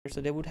So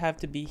they would have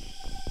to be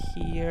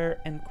here,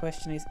 and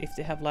question is if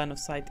they have line of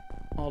sight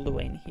all the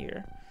way in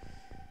here.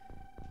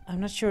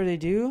 I'm not sure they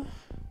do.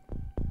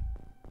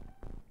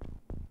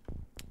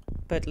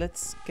 But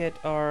let's get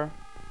our...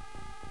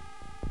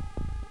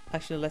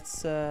 Actually,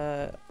 let's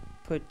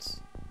put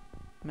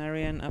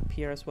Marian up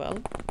here as well.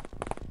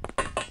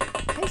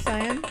 Hey,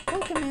 Cyan,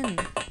 welcome in.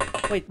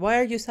 Wait, why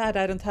are you sad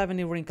I don't have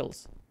any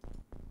wrinkles?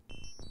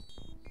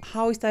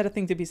 How is that a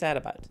thing to be sad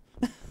about?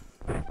 Okay,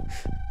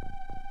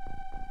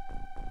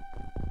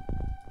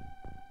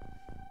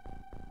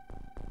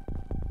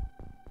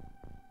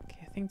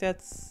 I think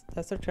that's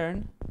our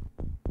turn.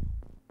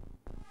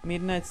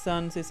 Midnight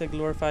Suns is a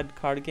glorified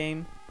card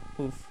game.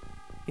 Oof.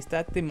 Is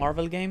that the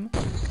Marvel game?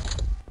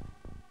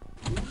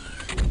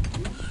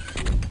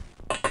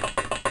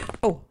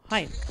 Oh,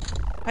 hi.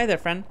 Hi there,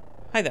 friend.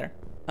 Hi there.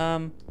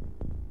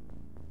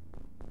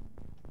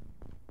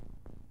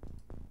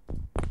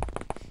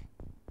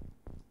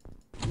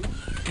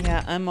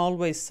 Yeah, I'm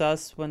always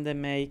sus when they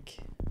make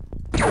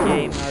a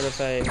game out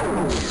of a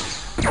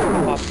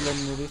popular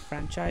movie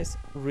franchise.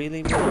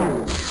 Really?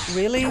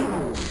 Really?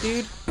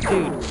 Dude?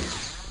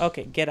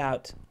 Okay, get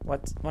out.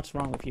 What's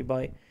wrong with you,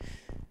 boy?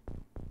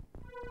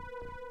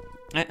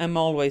 I'm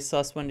always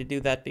sus when they do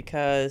that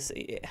because,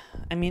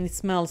 I mean, it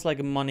smells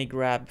like a money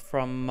grab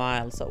from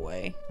miles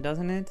away,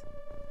 doesn't it?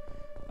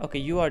 Okay,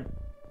 you are...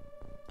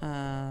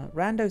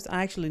 Rando is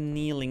actually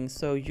kneeling,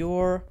 so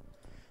your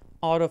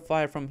auto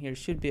fire from here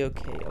should be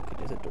okay. Okay,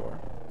 there's a door.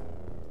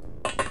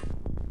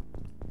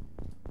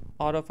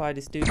 Auto fire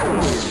this dude. Did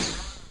I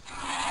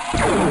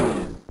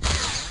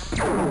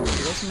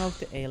smoke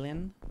the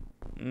alien?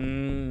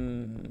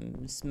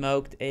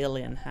 Smoked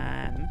alien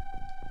ham.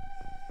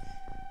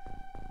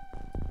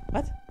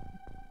 What?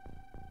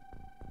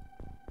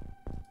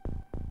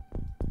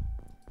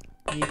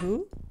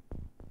 Yoo-hoo?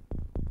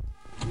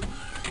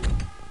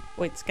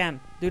 Wait, scan.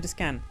 Do the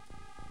scan.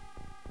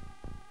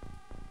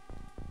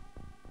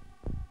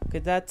 Okay,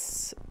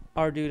 that's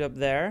our dude up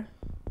there.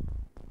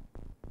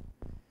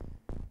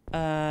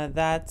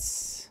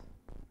 That's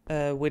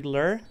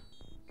Whittler.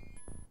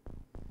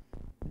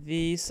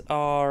 These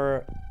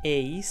are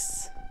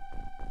Ace.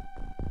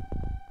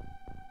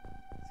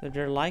 So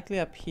they're likely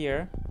up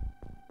here.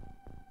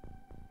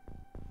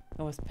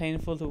 It was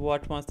painful to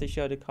watch once they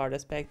showed the card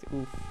aspect.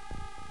 Oof.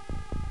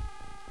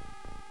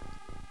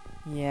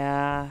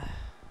 Yeah.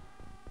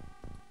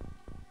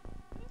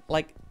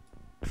 Like,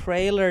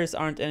 trailers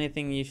aren't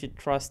anything you should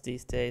trust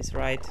these days,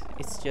 right?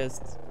 It's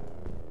just...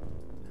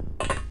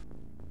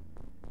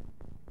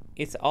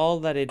 It's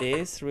all that it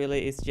is,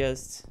 really. It's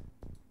just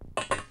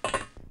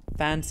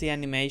fancy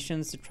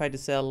animations to try to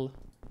sell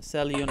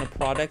you on a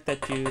product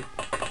that you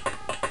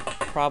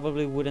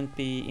probably wouldn't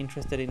be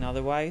interested in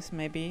otherwise,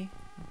 maybe.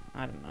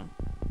 I don't know.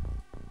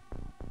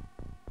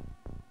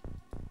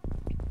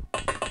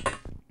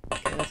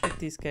 Okay, let's get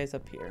these guys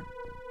up here.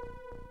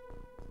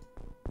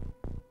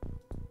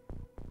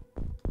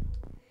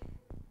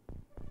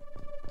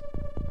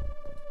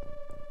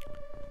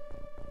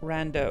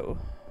 Rando.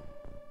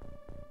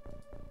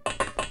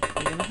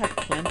 You're gonna have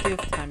plenty of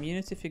time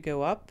units if you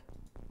go up.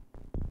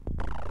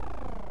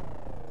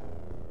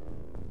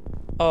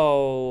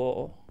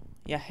 Oh,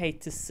 you hate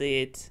to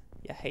see it.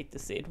 You hate to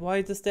see it.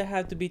 Why does there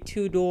have to be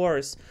 2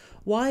 doors?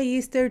 Why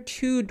is there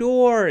 2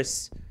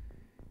 doors?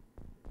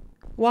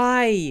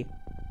 Why?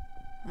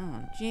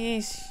 Oh,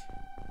 jeez.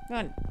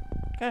 God,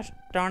 gosh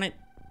darn it.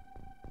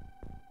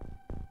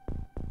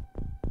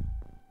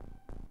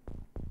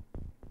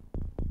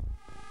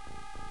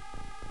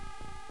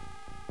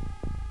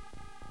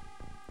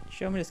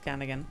 Show me the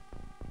scan again.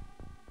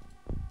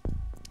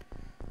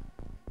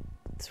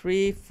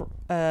 3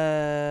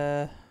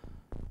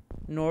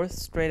 north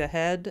straight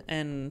ahead,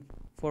 and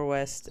 4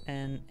 west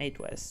and 8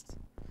 west.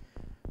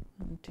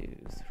 1,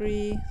 2,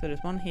 3. So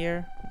there's one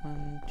here.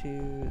 1,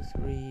 2,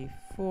 3,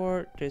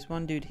 4. There's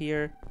one dude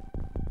here.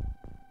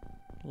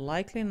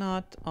 Likely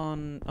not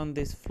on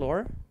this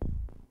floor.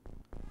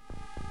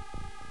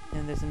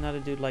 And there's another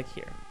dude like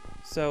here.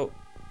 So,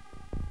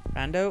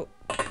 Rando,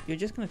 you're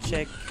just gonna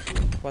check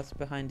what's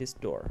behind this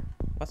door.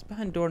 What's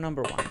behind door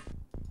number 1?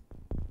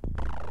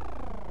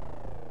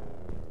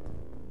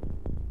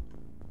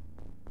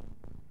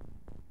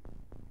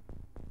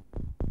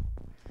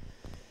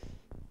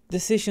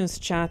 Decisions,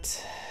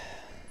 chat.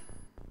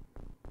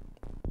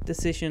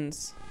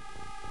 Decisions.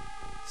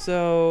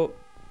 So...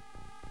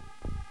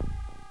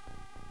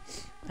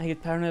 I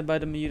get paranoid by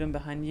the mutant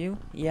behind you?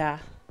 Yeah.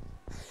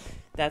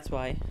 That's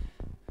why.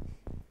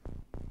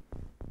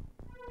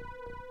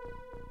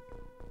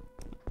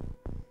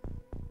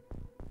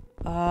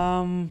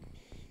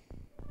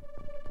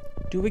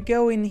 Do we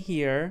go in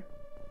here?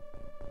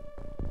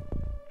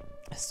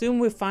 Assume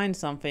we find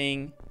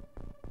something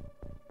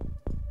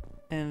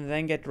and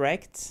then get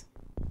wrecked?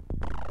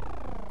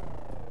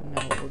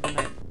 No, we're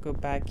gonna go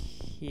back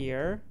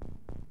here.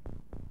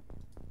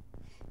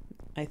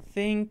 I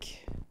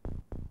think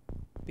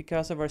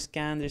because of our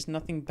scan there's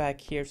nothing back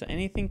here, so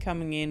anything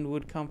coming in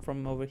would come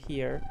from over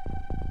here.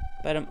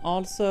 But I'm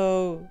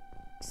also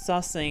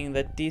sussing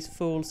that these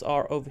fools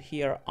are over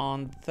here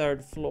on the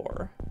 3rd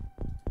floor.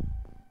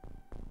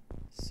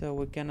 So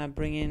we're gonna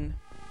bring in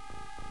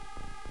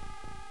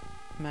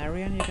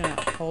Marion. You're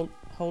gonna hold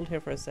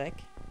here for a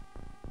sec.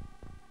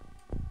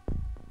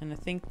 And I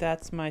think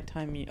that's my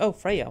time. Oh,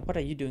 Freya, what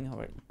are you doing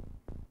already?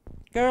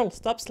 Girl,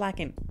 stop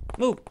slacking.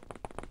 Move.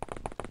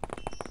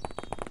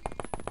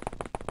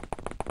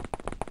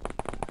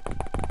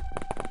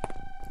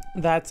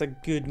 That's a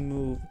good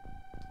move.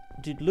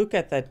 Dude, look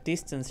at that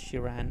distance she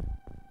ran.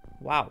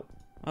 Wow.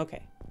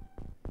 Okay.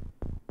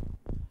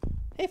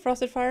 Hey,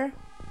 Frosted Fire.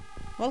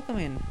 Welcome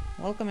in.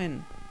 Welcome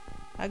in.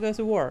 How goes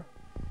the war?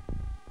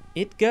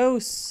 It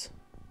goes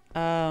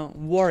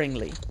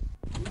warringly.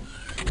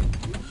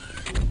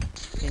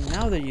 Okay,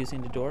 now they're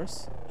using the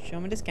doors. Show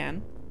me the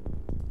scan.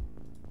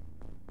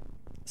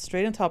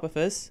 Straight on top of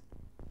us.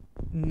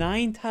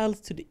 9 tiles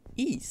to the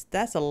east.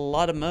 That's a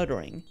lot of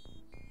murdering.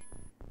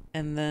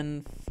 And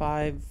then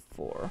 5,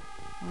 4.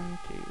 1,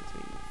 2, 3, 4,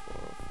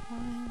 5.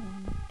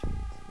 1, 2, 3,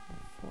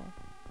 4.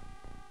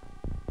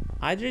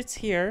 Either it's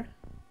here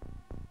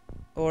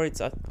or it's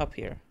up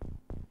here.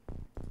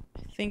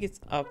 I think it's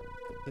up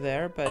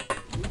there, but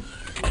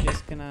I'm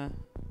just gonna...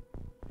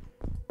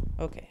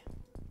 Okay.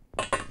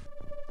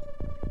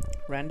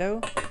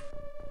 Rando,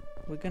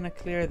 we're gonna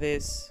clear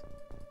this.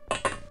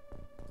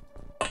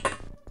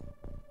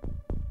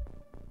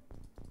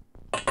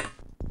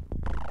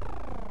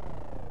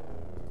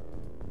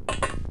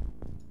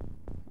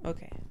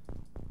 Okay.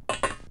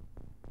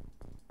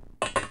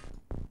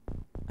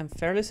 I'm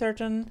fairly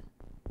certain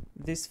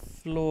this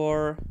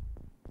floor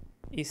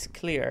is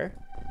clear.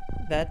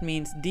 That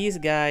means these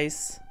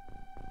guys...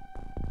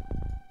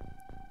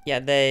 Yeah,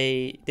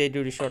 they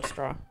do the short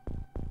straw.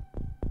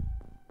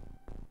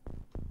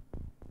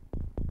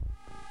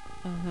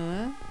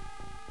 Uh-huh.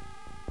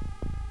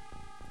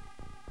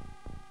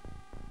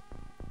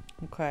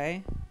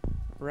 Okay.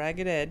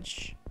 Ragged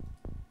Edge.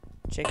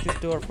 Check this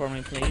door for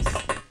me, please.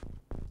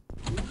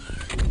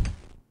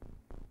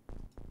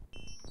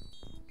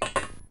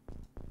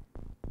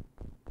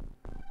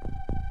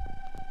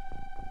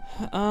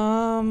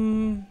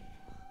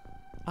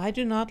 I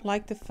do not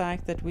like the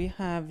fact that we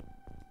have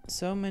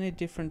so many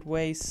different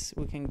ways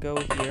we can go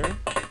here.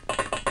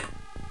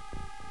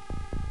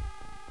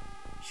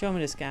 Show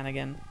me the scan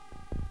again.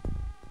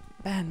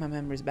 Man, my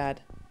memory's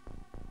bad.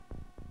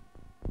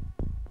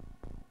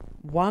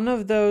 One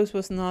of those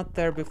was not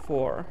there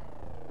before.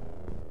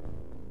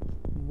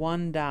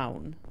 One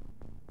down.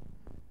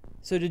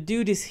 So the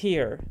dude is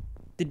here.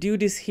 The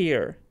dude is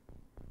here.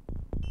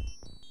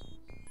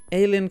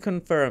 Alien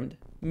confirmed.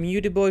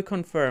 Muty boy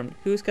confirmed.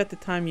 Who's got the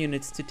time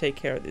units to take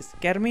care of this?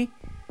 Germi?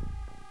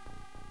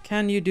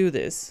 Can you do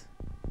this?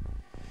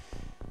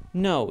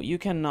 No, you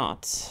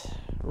cannot.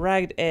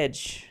 Ragged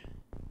Edge.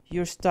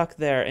 You're stuck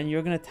there and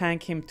you're gonna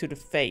tank him to the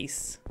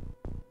face.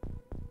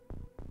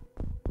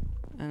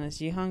 And as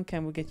Jihan,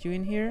 can we get you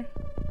in here?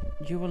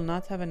 You will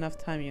not have enough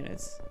time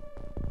units.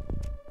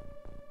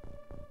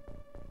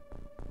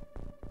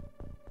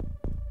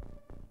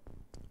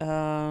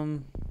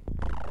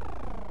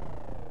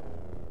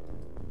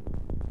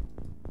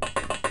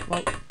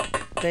 Well,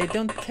 they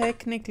don't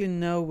technically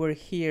know we're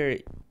here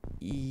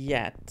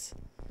yet.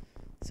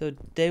 So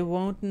they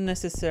won't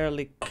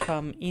necessarily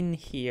come in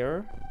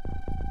here.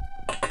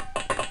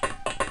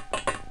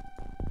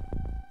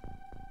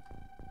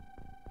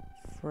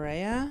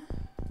 Freya?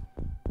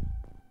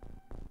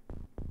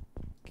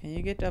 Can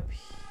you get up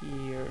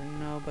here?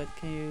 No, but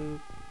can you...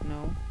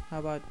 No? How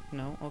about...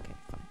 No? Okay,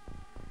 fine.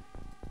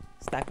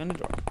 Stack on the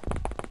door.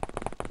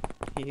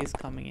 He is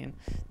coming in.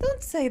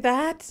 Don't say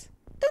that!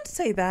 Don't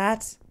say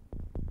that!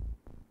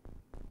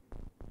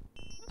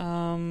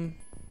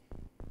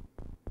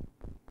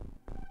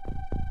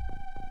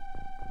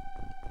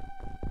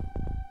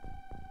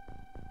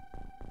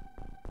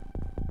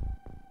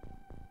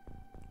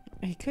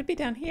 He could be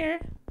down here,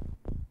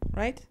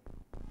 right?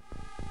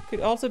 Could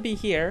also be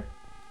here.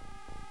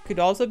 Could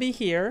also be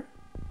here.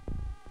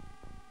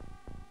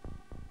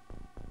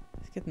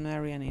 Let's get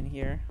Marian in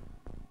here.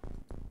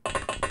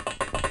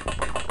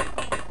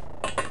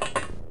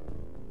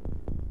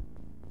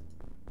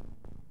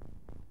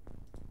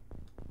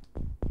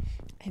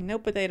 And no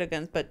potato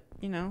guns, but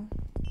you know.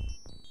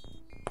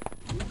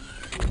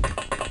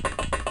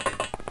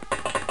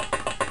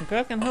 A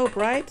girl can hope,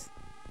 right?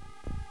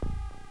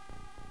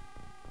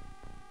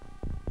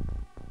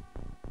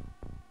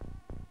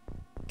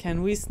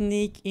 Can we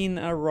sneak in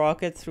a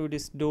rocket through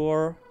this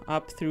door,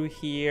 up through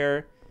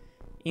here,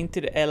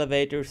 into the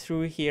elevator,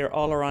 through here,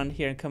 all around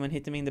here, and come and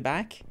hit them in the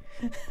back?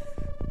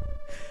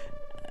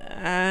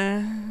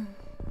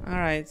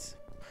 Alright.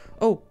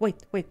 Oh, wait.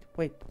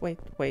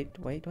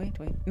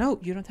 No,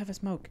 you don't have a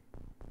smoke.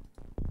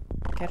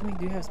 Academy,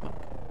 do you have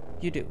smoke?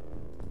 You do.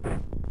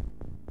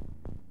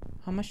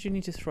 How much do you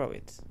need to throw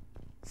it?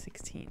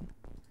 16.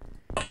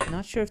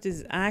 Not sure if this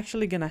is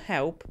actually gonna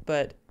help,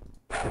 but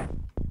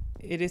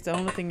it is the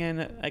only thing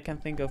I can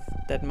think of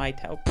that might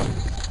help.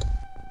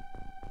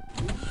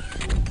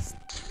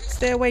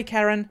 Stay away,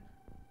 Karen.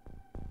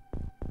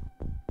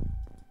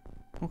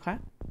 Okay.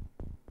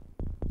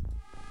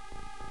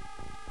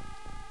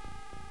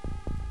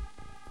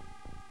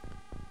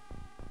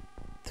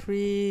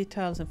 Three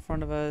tiles in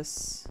front of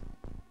us.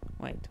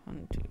 Wait,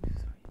 1, 2, 3.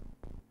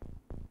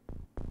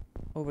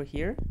 Over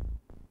here?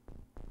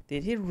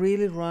 Did he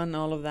really run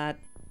all of that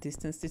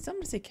distance? Did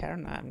somebody say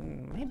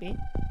Karen? Maybe.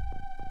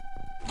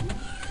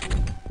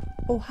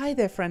 Oh, hi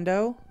there,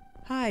 friendo.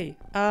 Hi.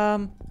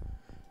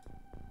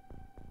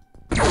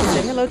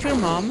 Say hello to your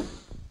mom.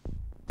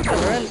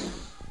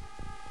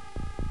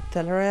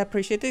 Tell her I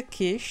appreciate the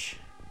quiche.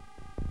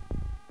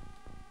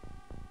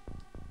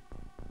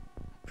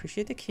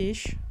 Appreciate the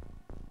quiche.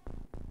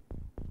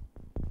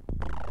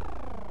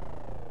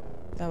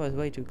 That was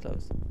way too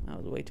close. That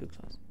was way too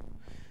close.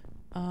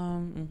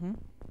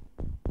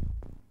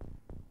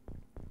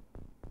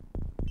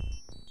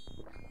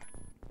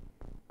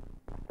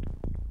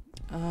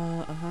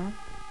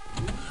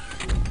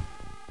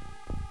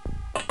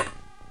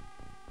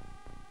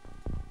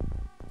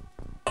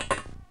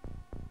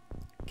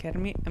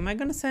 Academy, am I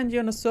gonna send you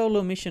on a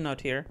solo mission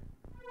out here?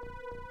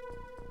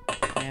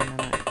 Am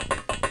I?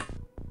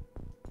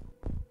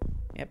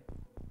 Yep.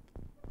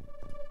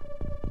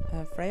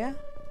 Freya?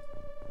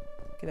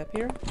 Get up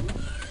here.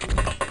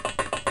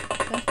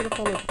 Thanks for the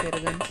follow, potato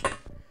guns.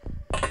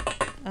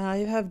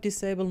 You have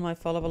disabled my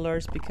follow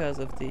alerts because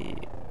of the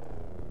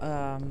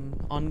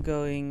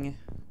ongoing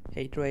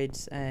hate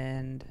raids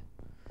and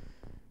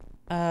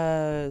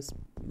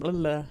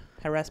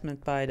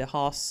harassment by the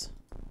Haas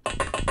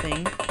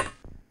thing.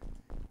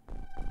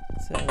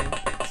 So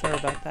sorry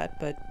about that,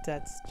 but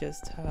that's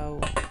just how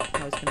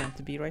it's gonna have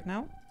to be right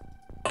now.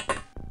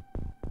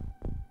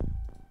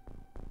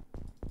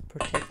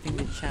 Protecting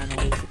the channel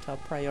is the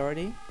top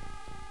priority.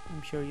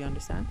 I'm sure you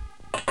understand.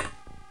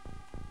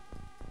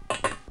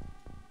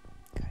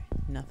 Okay,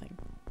 nothing.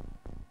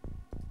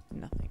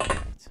 Nothing,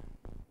 right.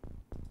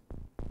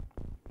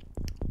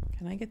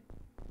 Can I get...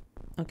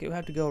 Okay, we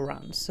have to go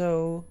around.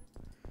 So,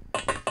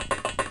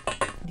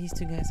 these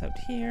two guys out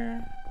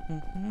here.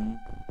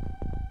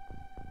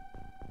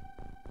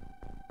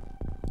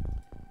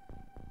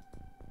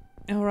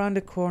 Around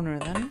the corner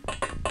then.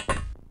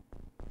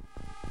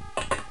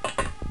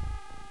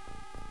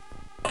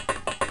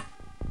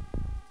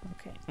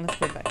 Okay, let's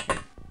go back here.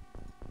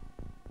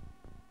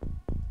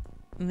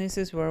 And this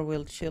is where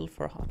we'll chill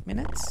for hot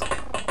minutes.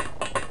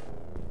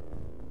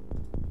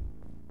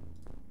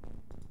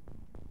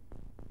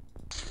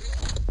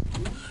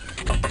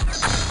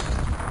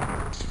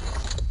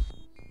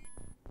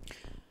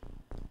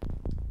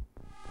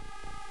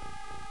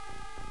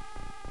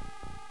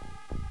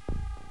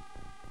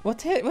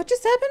 What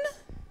just happened?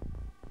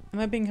 Am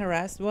I being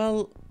harassed?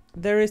 Well,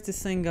 there is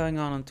this thing going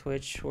on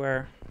Twitch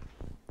where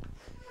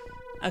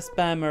a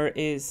spammer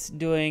is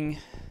doing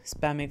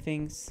spammy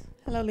things.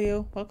 Hello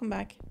Leo, welcome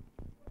back.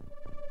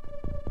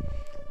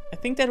 I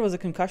think that was a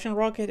concussion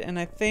rocket, and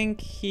I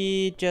think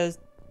he just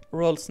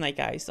rolled snake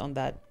eyes on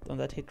that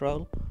hit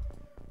roll.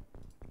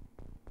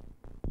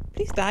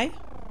 Please die.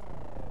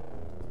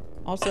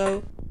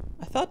 Also,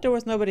 I thought there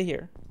was nobody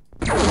here.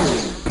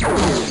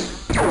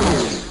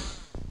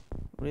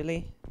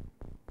 Really?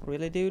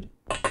 Really, dude?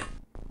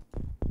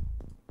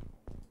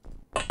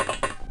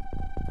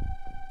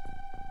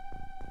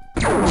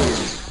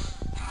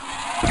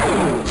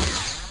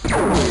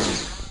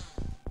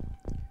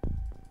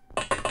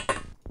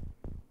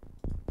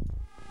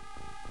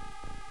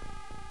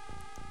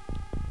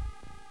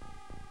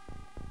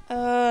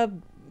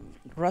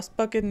 Rust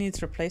Bucket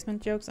needs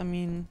replacement jokes. I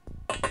mean,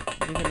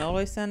 you can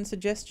always send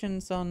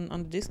suggestions on the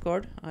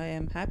Discord. I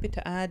am happy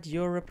to add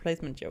your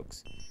replacement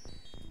jokes.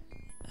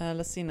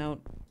 Let's see now.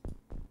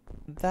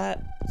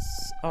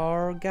 That's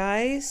our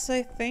guys,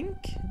 I think.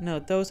 No,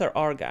 those are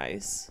our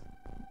guys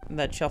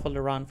that shuffled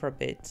around for a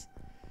bit.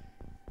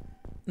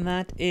 And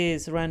that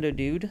is Rando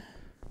Dude.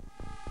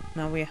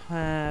 Now we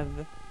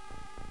have,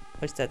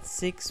 what's that?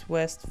 6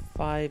 west,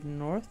 5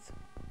 north.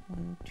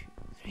 1, 2,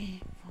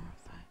 3, 4,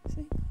 5,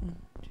 6. 1,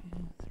 2,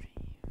 3,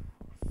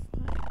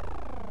 4,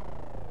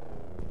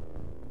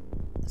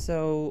 5.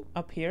 So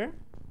up here.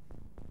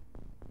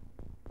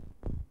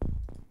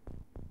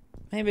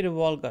 Maybe the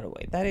wall got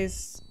away. That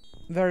is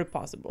very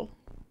possible.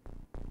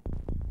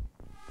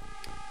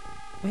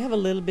 We have a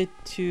little bit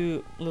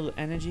too little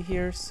energy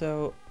here,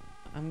 so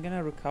I'm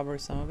gonna recover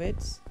some of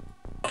it.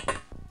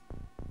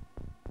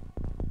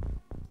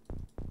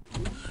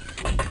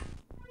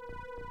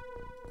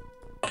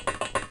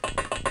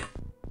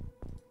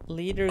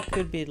 Leader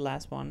could be the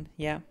last one,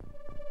 yeah.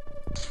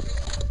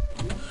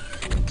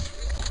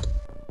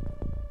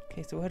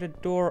 Okay, so we had a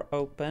door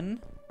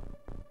open.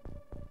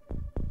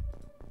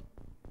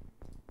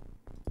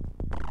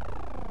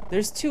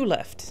 There's 2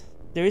 left.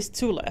 There is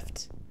 2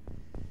 left.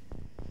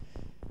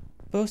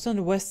 Both on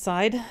the west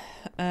side.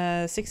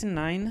 6 and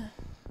 9.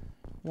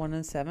 1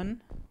 and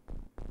 7.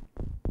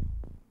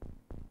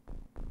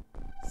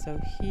 So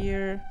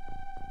here.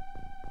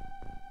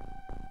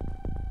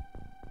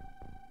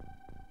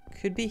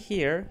 Could be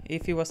here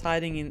if he was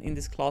hiding in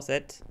this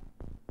closet.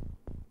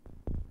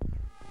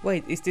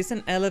 Wait, is this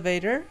an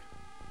elevator?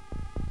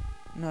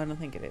 No, I don't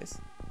think it is.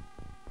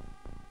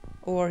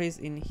 or he's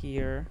in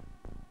here.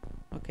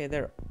 Okay,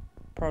 they're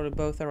probably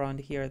both around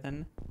here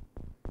then.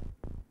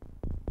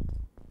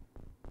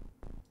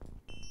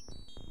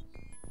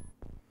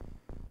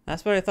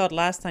 That's what I thought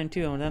last time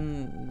too,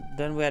 and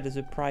then we had a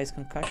surprise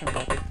concussion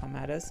rocket come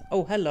at us.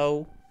 Oh,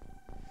 hello.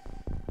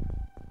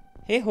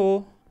 Hey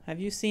ho, have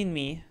you seen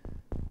me?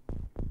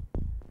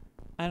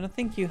 I don't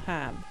think you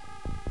have.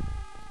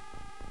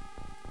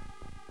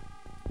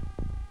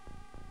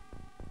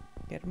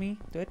 Get me?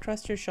 Do I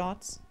trust your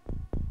shots?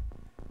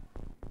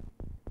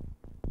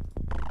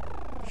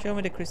 Show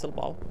me the crystal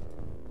ball.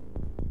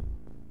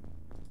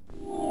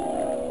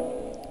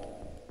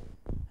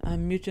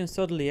 Mutant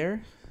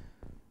Sodlier.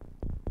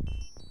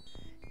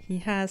 He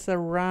has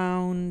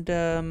around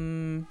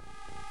 20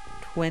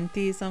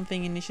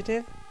 something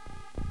initiative.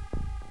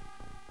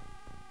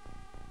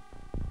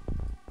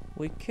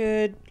 We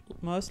could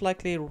most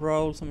likely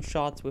roll some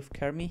shots with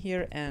Kermie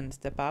here and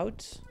step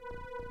out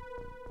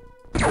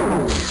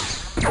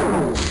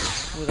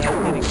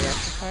without getting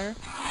reaction fire.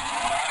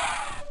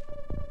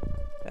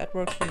 That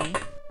works for me.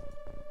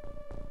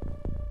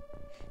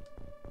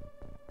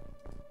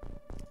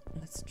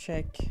 Let's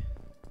check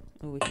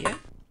over here.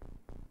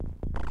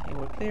 Okay,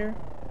 we're clear.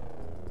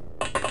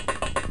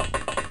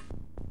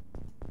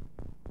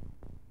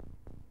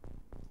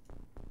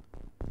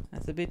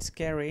 That's a bit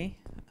scary.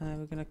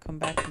 We're gonna come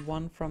back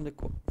one from the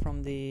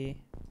corner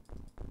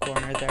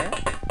there.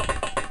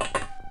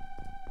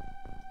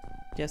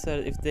 Just so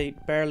if they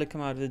barely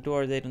come out of the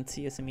door, they don't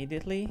see us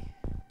immediately.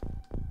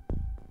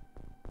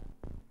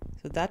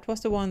 So that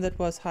was the one that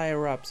was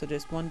higher up. So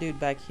there's one dude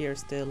back here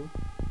still.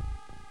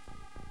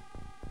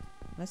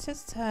 Let's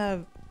just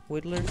have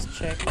Whittlers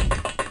check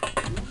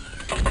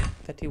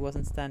that he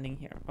wasn't standing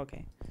here.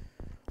 Okay.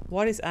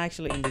 What is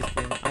actually in this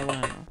room? I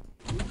wanna know.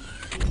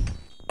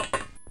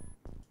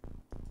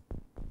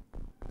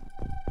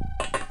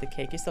 The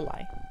cake is a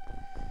lie.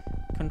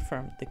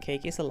 Confirmed. The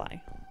cake is a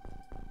lie.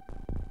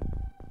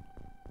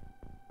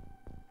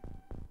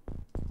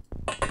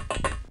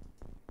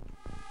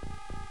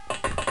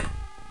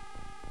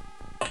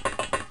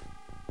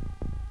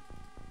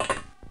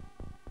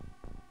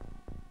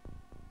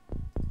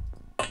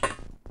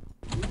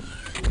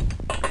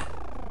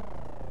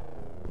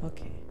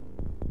 Okay.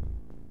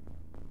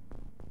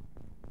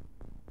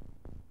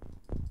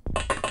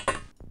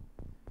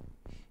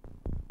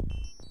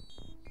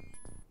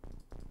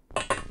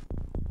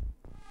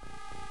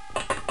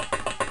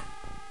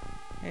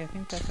 I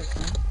think that's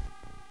okay.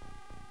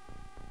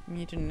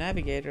 Mutant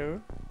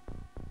Navigator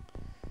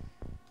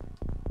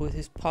with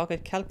his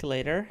pocket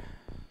calculator.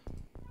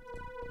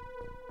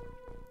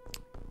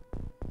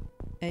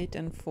 8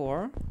 and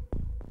 4.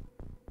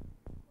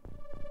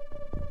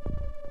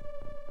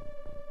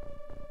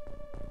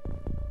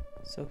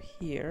 So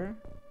here,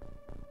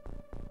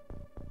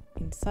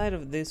 inside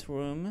of this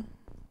room,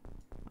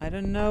 I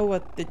don't know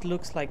what it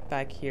looks like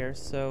back here,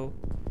 so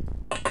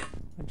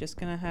I'm just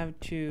gonna have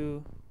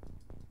to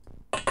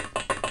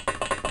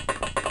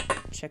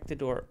check the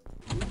door.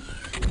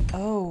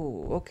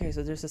 Oh, okay,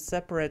 so there's a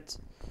separate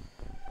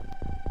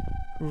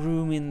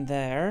room in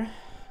there.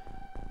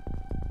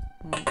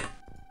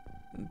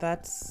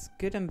 That's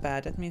good and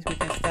bad. That means we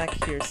can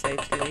stack here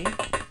safely.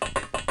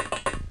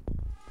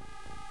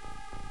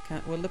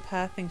 Will the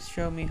pathing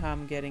show me how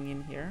I'm getting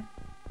in here?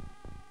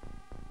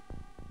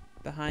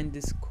 Behind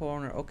this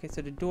corner. Okay,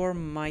 so the door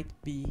might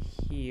be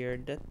here.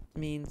 That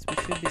means we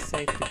should be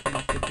safe to come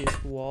up to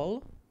this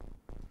wall.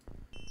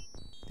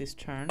 This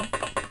turn.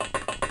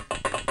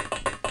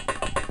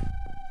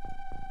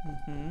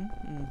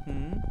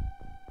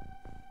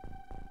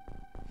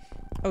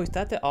 Oh, is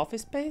that the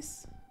office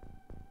space?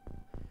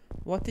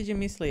 What did you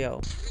miss,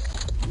 Leo?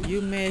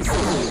 You missed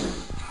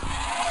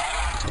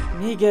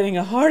me getting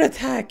a heart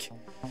attack!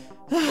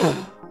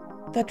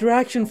 That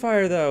reaction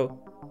fire, though.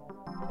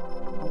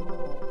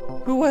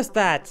 Who was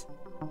that?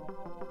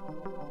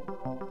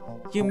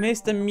 You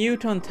missed a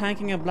mutant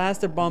tanking a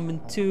blaster bomb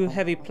and 2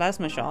 heavy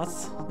plasma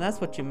shots. That's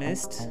what you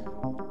missed.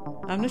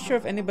 I'm not sure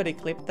if anybody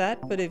clipped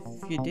that, but if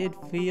you did,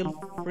 feel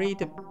free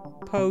to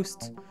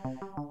post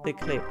the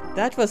clip.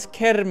 That was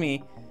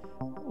Kermie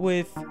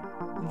with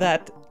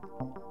that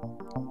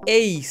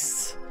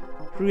ace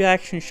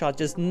reaction shot,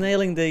 just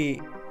nailing the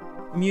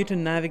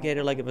Mutant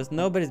Navigator like it was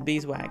nobody's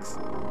beeswax.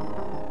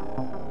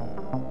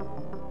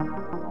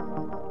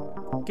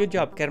 Good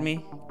job,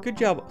 Kermie. Good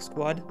job,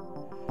 squad.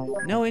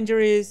 No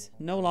injuries,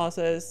 no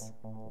losses.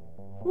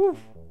 Woo.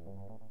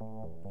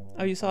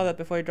 Oh, you saw that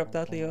before you dropped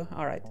out, Leo?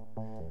 Alright.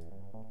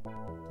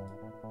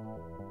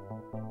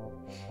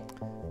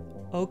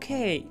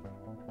 Okay.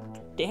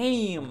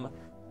 Damn.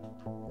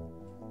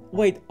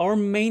 Wait, our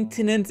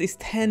maintenance is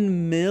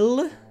 10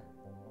 mil?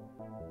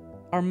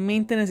 Our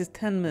maintenance is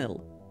 10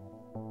 mil.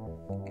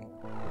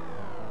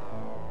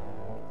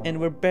 And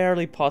we're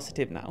barely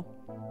positive now.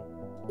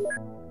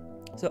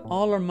 So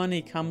all our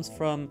money comes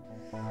from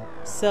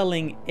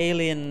selling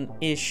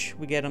alien-ish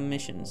we get on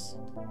missions.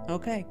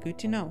 Okay, good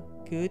to know.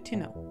 Good to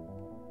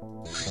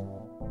know.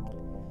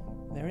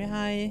 Very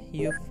high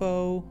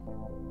UFO.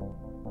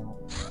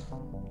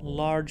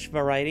 large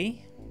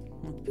variety.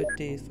 I'll put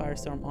the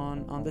firestorm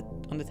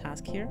on the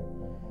task here.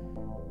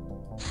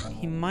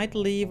 He might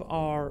leave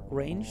our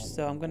range,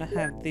 so I'm gonna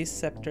have this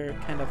scepter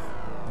kind of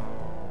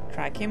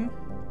track him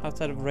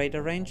outside of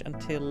radar range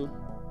until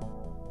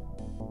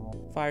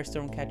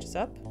firestorm catches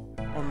up,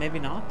 or maybe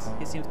not.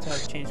 He seems to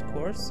have changed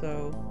course,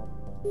 so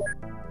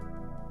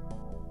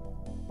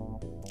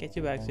get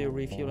you back so your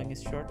refueling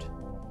is short.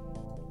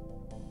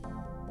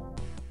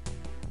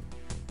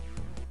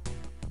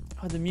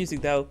 Oh, the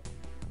music though.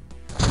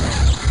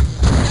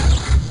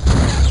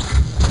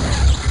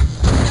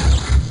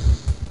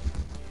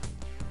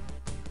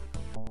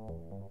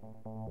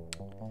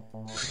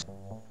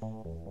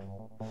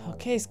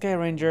 Okay, Sky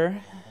Ranger.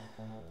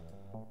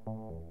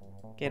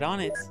 Get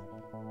on it.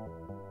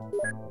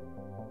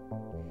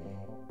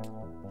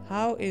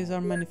 How is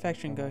our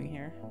manufacturing going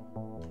here?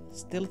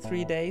 Still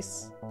 3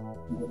 days.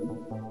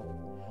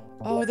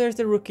 Oh, there's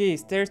the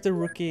rookies. There's the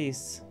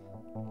rookies.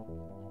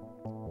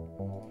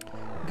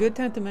 Good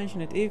time to mention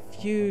it.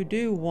 If you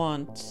do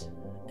want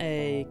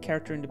a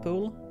character in the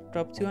pool,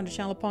 drop 200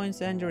 channel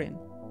points and you're in.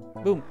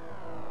 Boom.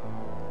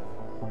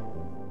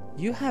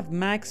 You have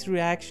max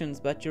reactions,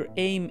 but your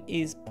aim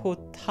is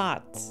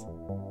potat.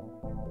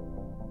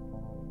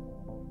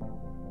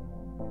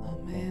 Oh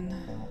man.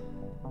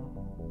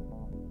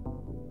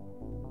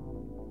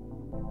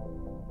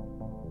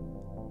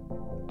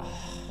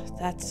 Oh,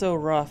 that's so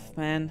rough,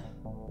 man.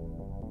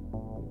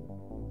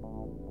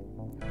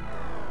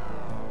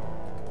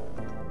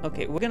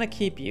 Okay, we're gonna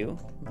keep you,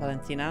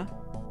 Valentina.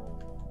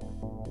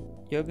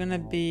 You're gonna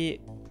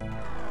be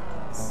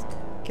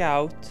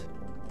scout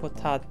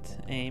potat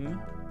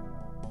aim.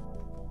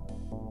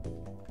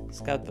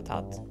 Scout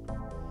potat.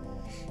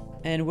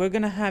 And we're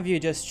gonna have you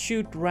just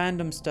shoot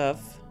random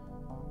stuff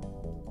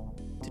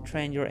to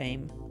train your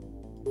aim.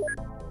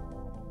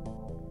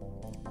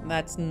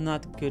 That's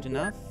not good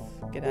enough.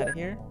 Get out of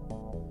here.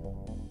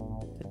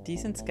 The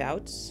decent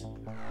scouts.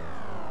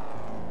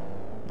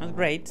 Not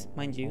great,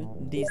 mind you.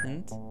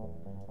 Decent.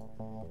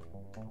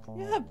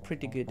 You have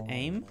pretty good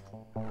aim.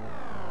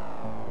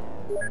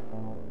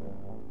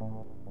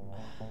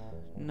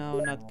 No,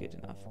 not good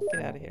enough.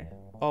 Get out of here.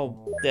 Oh,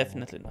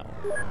 definitely no.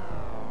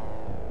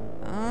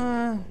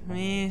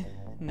 Me.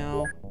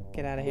 No.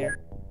 Get out of here.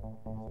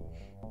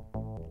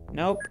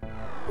 Nope.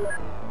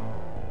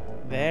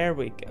 There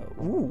we go.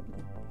 Ooh.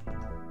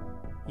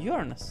 You're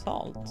an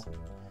assault.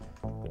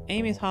 But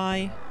aim is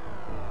high.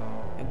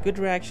 Have good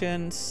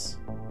reactions.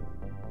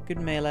 Good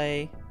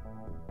melee.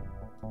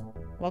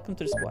 Welcome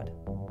to the squad.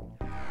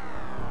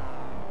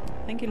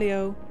 Thank you,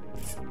 Leo.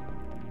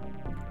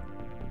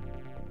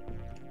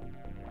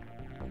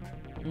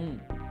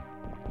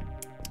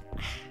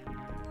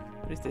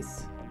 What is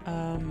this?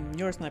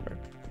 You're a sniper.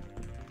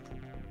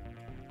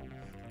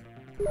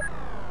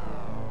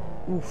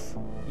 Oof,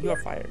 you are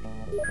fired.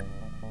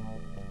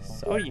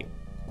 So are you.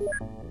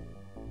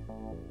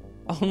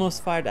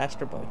 Almost fired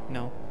Astro Boy.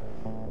 No.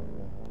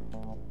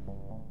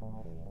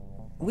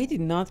 We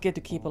did not get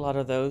to keep a lot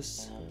of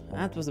those.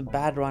 That was a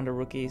bad round of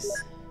rookies.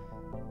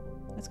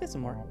 Let's get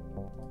some more.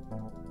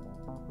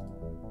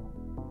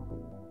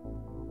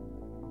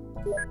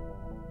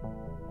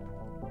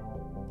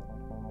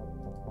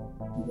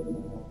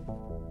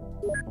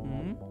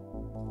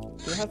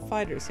 Do we have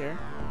fighters here?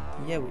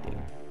 Yeah, we do.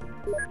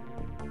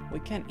 We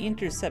can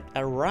intercept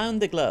around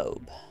the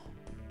globe.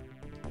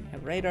 We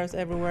have radars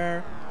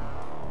everywhere.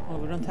 Oh,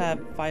 we don't have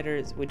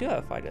fighters. We do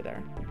have a fighter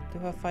there. Do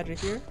we have a fighter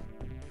here?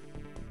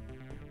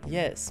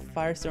 Yes,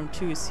 Firestorm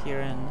 2 is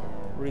here and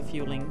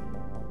refueling.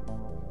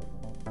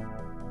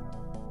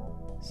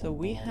 So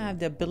we have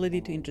the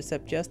ability to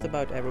intercept just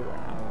about everywhere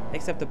now,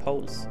 except the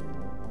poles.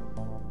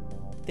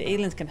 The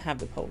aliens can have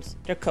the poles.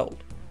 They're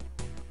cold.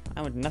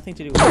 I want nothing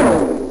to do with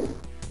it.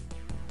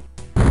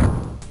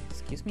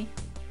 Excuse me?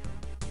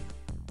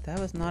 That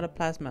was not a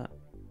plasma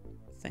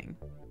thing.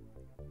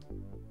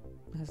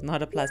 That's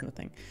not a plasma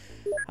thing.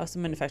 How's the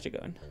manufacture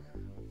going?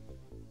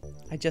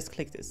 I just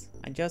clicked this.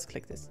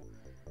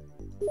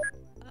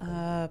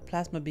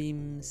 Plasma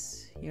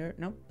beams here.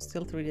 Nope,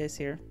 still 3 days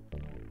here.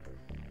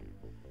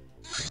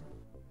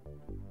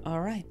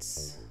 Alright.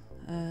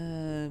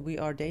 We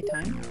are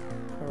daytime,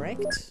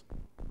 correct?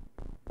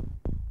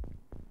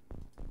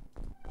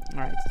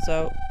 Alright,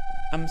 so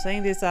I'm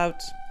saying this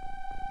out,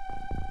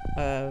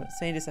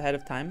 saying this ahead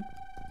of time.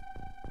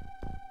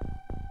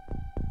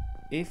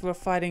 If we're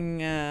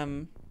fighting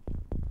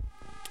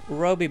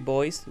Roby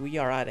boys, we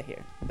are out of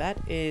here. That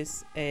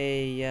is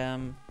a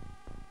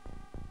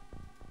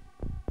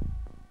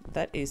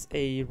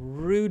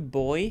rude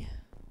boy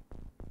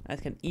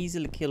that can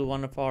easily kill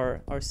one of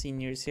our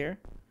seniors here.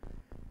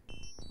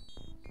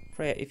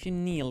 Freya, if you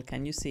kneel,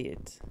 can you see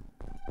it?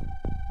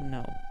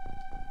 No.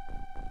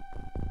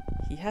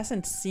 He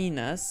hasn't seen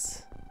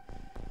us.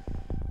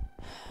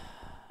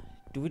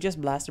 Do we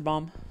just blaster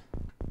bomb?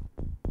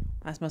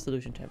 That's my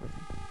solution to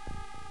everything.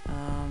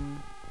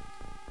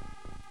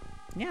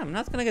 Yeah, I'm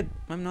not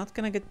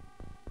gonna get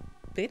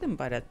bitten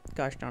by that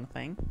gosh darn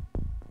thing.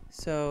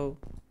 So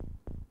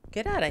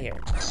get out of here.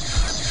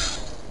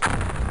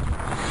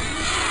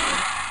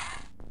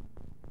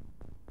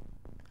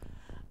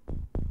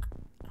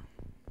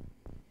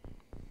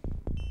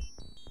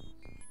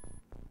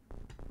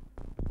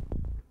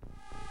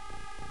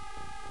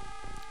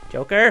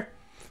 Joker!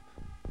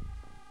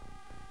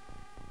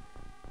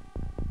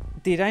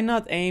 Did I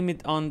not aim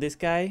it on this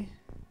guy?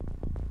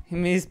 He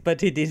missed,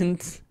 but he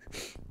didn't.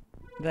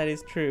 That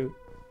is true.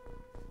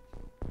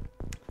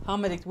 How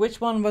many? Which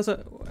one was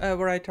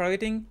were I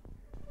targeting?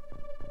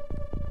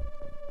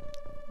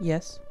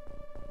 Yes.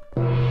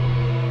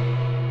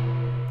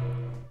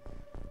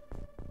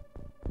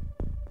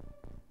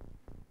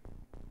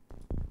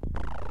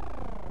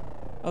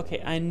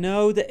 Okay, I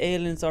know the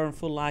aliens are on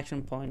full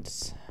action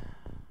points.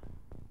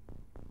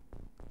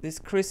 This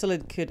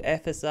chrysalid could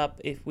F us up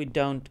if we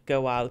don't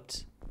go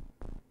out.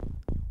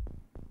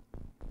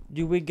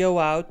 Do we go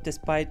out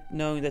despite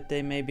knowing that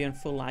they may be on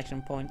full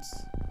action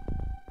points?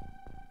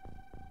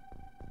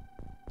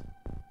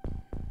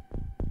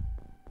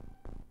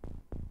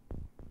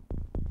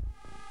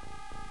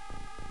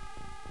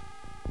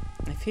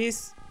 If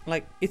he's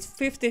like, it's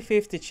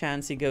 50-50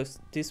 chance he goes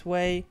this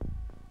way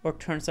or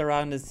turns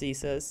around and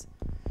sees us.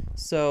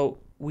 So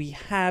we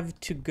have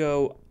to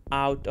go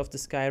out of the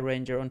Sky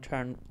Ranger on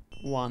turn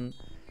 1,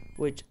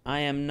 which I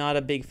am not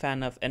a big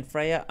fan of. And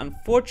Freya,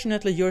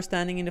 unfortunately you're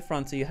standing in the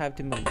front, so you have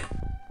to move.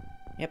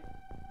 Yep.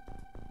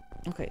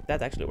 Okay,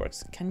 that actually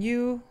works. Can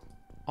you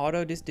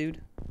auto this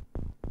dude?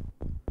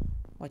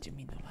 What do you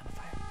mean no line of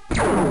fire?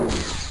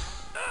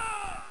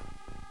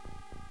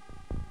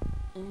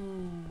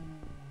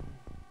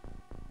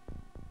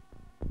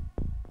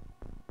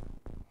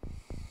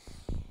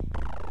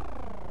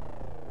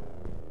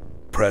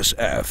 Press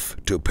F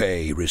to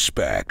pay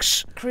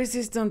respects.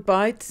 Chrissies don't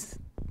bite.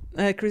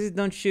 Chrissies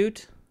don't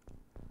shoot.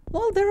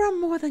 Well, there are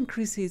more than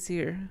Chrissies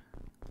here.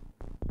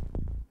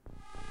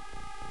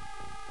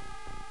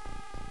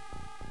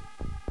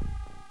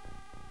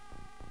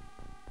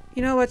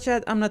 You know what,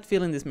 Chad? I'm not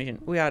feeling this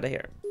mission. We out of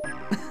here.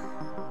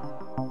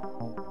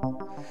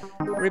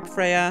 Rip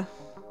Freya.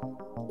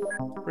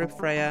 Rip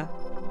Freya.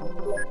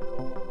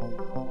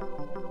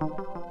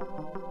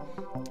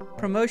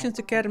 Promotions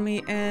to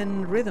Academy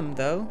and Rhythm,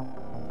 though.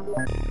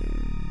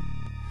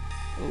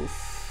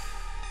 Oof.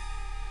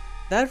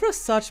 That was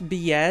such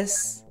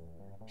BS.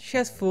 She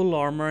has full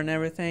armor and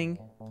everything.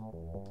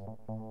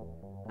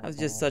 That was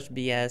just such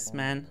BS,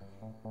 man.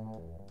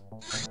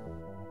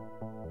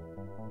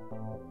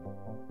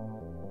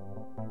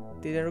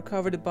 Did I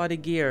recover the body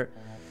gear?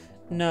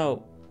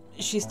 No.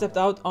 She stepped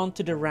out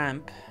onto the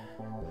ramp.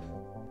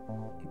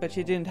 But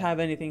she didn't have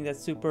anything that's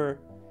super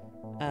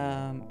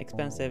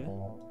expensive.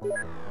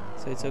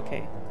 So it's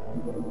okay.